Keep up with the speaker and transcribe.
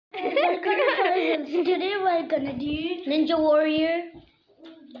guys, today we're gonna do Ninja Warrior.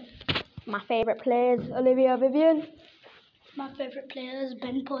 My favourite players, Olivia Vivian. My favourite players,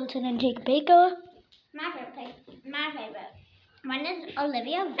 Ben Paulson and Jake Baker. My favorite one is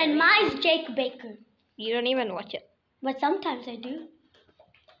Olivia Vivian. And mine's Jake Baker. You don't even watch it. But sometimes I do.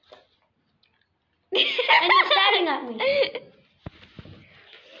 And you're staring at me.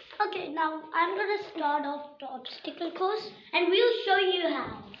 Okay, now I'm gonna start off the obstacle course and we'll show you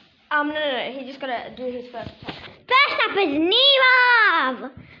how. No, he just gotta do his first test. First up is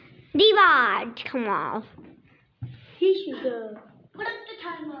Nirav. Niraj, come on. Here you go. Put up the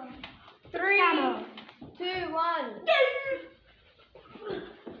timer. 3, Timer. 2, 1.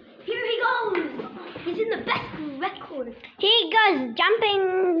 Here he goes. He's in the best record. He goes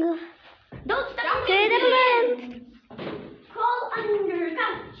jumping Don't stop to the balloon. Crawl under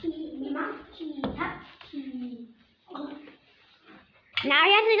Kachi, Machi, Hachi. Now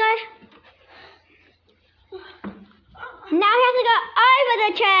he has to go. Now he has to go over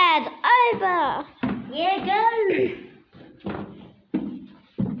the chairs. Over. Yeah, go.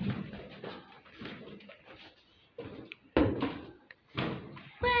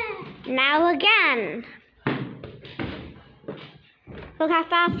 Now again. Look how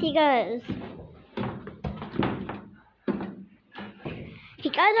fast he goes. He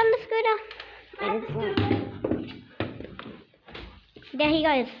goes on the scooter. There he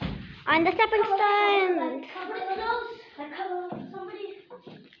goes. On the stepping stone. Cover it close. I cover somebody.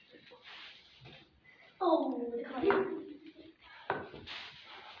 Oh, the cover.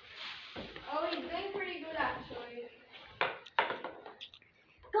 Oh, he's doing pretty good actually.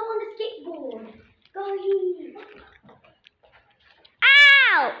 Go on the skateboard. Go here.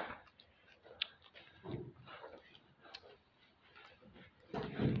 Ow!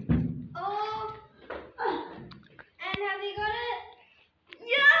 Oh, and have you got it?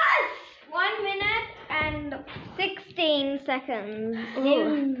 Yes! 1 minute and 16 seconds.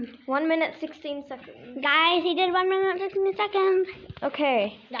 Ooh. 1 minute 16 seconds. Guys, he did 1 minute 15 seconds.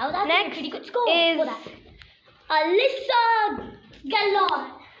 Okay. Now that's Next a pretty good score is for that. Alyssa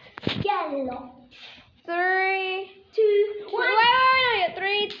Gallon. 3, 2, 1. Wait,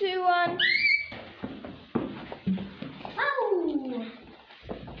 3, 2, 1. Oh!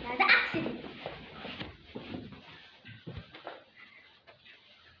 Now the accident.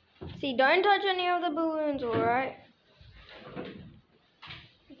 See, don't touch any of the balloons, alright?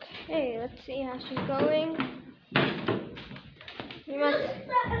 Okay, let's see how she's going. You must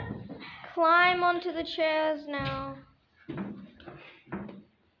climb onto the chairs now.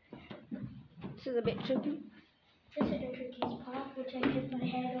 This is a bit tricky. This is the trickiest part, which I hit my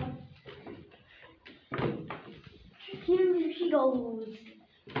head on. Here she goes.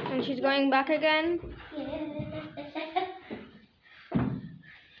 And she's going back again. Okay.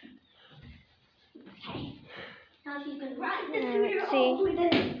 Now she's gonna ride the Yeah, scooter let's all see. the way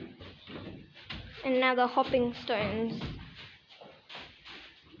there. And now the hopping stones.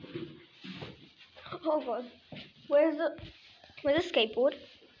 Oh god. Where's the skateboard?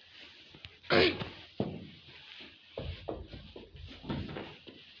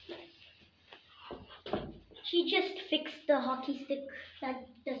 She just fixed the hockey stick. That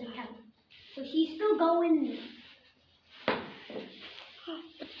doesn't count. So she's still going.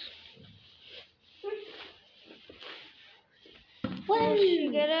 Did she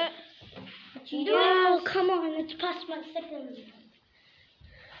get it? Oh, come on, it's past my seconds.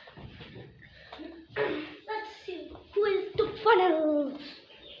 Let's see who is the funnels.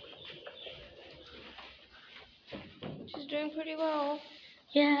 She's doing pretty well.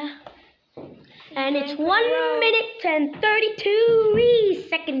 Yeah. And it's doing 1 pretty well. minute and 32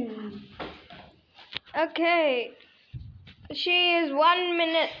 seconds. Okay. She is 1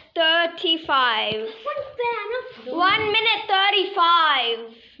 minute 35. 1 minute 35.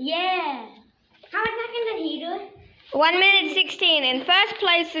 Yeah. How much second did he do? 1 minute 16. In first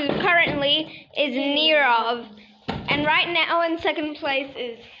place currently is Nirav. And right now in second place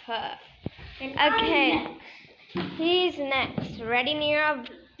is her. And Okay. I'm next. He's next. Ready, Nirav?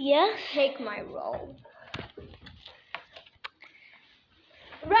 Yes. Take my role.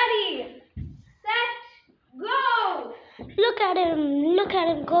 Ready, set, go! Look at him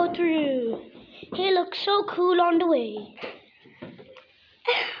go through. He looks so cool on the way.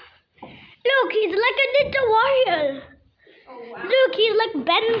 Look, he's like a Ninja Warrior. Oh, wow. Look, he's like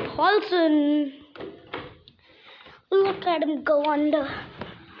Ben Paulson. Look at him go under.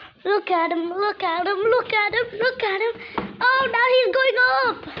 Look at him, look at him, look at him, look at him. Oh, now he's going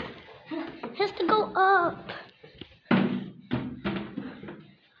up. He has to go up.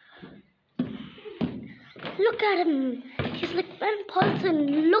 Look at him. he's like Van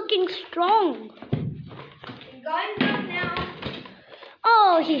Paulson, looking strong. Going down now.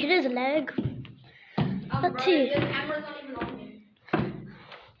 Oh, he hit his leg. Let's see. The camera's not even on him.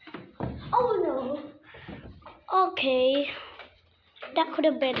 Oh no. Okay. That could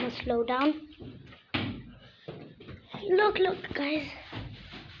have been a slowdown. Look, guys.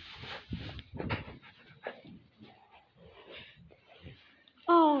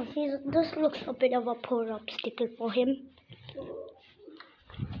 Oh, this looks a bit of a poor obstacle for him.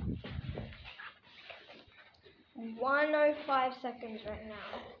 1:05 seconds right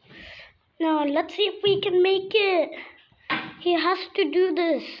now. Now, let's see if we can make it. He has to do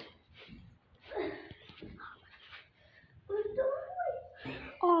this.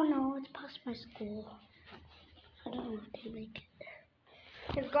 Oh no, it's past my school. I don't know if they make it.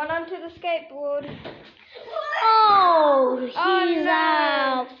 He's gone onto the skateboard. Oh, he's Oh, no.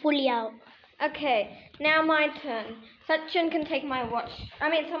 out. Fully out. Okay, now my turn. Sachin can take my watch.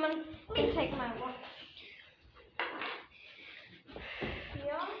 Someone can take my watch.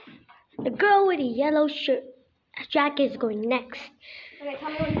 Yeah. The girl with the yellow shirt jacket is going next. Okay, tell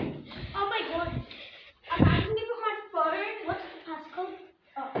me when. Oh my god. I'm asking you for my phone. What's the passcode?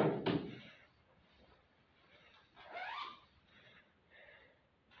 Oh.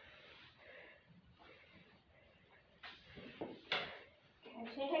 I'm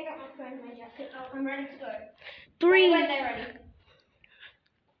just gonna take out my phone and my jacket. Oh, I'm ready to go. 3. When they're ready.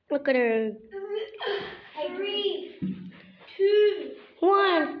 Look at her. 3, 2.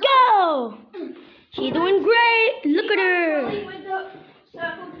 1, go! She's doing great. Look at her. With the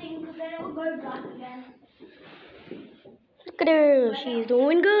circle thing, because then it will go black again. Look at her. She's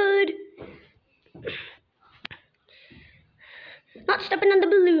doing good. Not stepping on the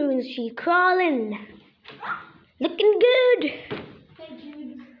balloons. She's crawling. Looking good. Hey,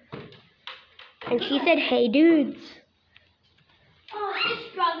 dudes. And she said, hey, dudes. Oh,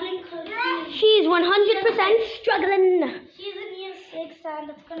 she's struggling because She's 100% struggling. she's in year 6 and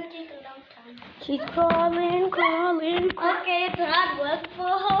it's going to take a long time. She's crawling. Okay, it's hard work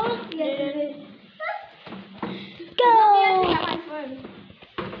for her. Yeah. Go. My phone.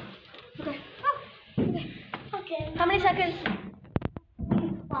 Okay. How many seconds?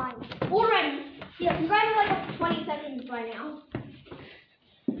 5. Already. Yeah, you guys are like 20 seconds by now.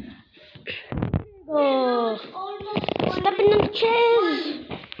 Oh. Almost Stepping on the chairs.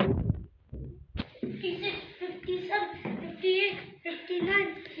 56, 57, 58,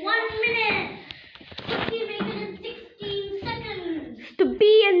 59. 1 minute. She made it in 16 seconds. To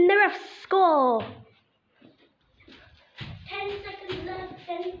be in the ref score. 10 seconds left.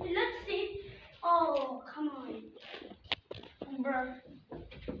 And let's see. Oh, come on. Bruh.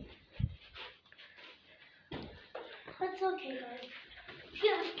 That's okay, guys. She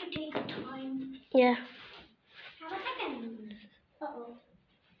has to take her time. Yeah. Have a second. Uh-oh.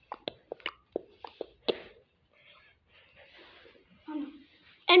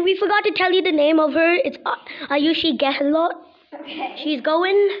 And we forgot to tell you the name of her. It's Ayushi Gehlot. Okay. She's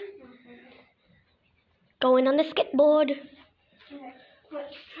going on the skateboard. Okay.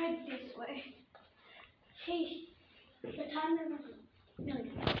 Let's try this way. Hey, the timer. No,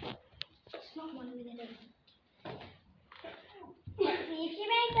 it's not 1 minute. Let's see if you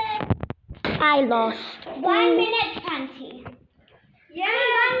make it. I lost. 1 minute, Panty. Yeah.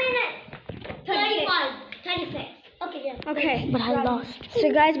 1 minute. 35, 36. Okay, yeah. Okay. But I lost.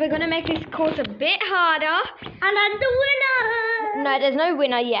 So guys, we're gonna make this course a bit harder. And I'm the winner. No, there's no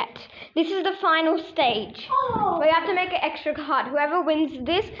winner yet. This is the final stage. Oh. We have to make it extra hard. Whoever wins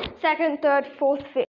this, second, third, fourth, fifth.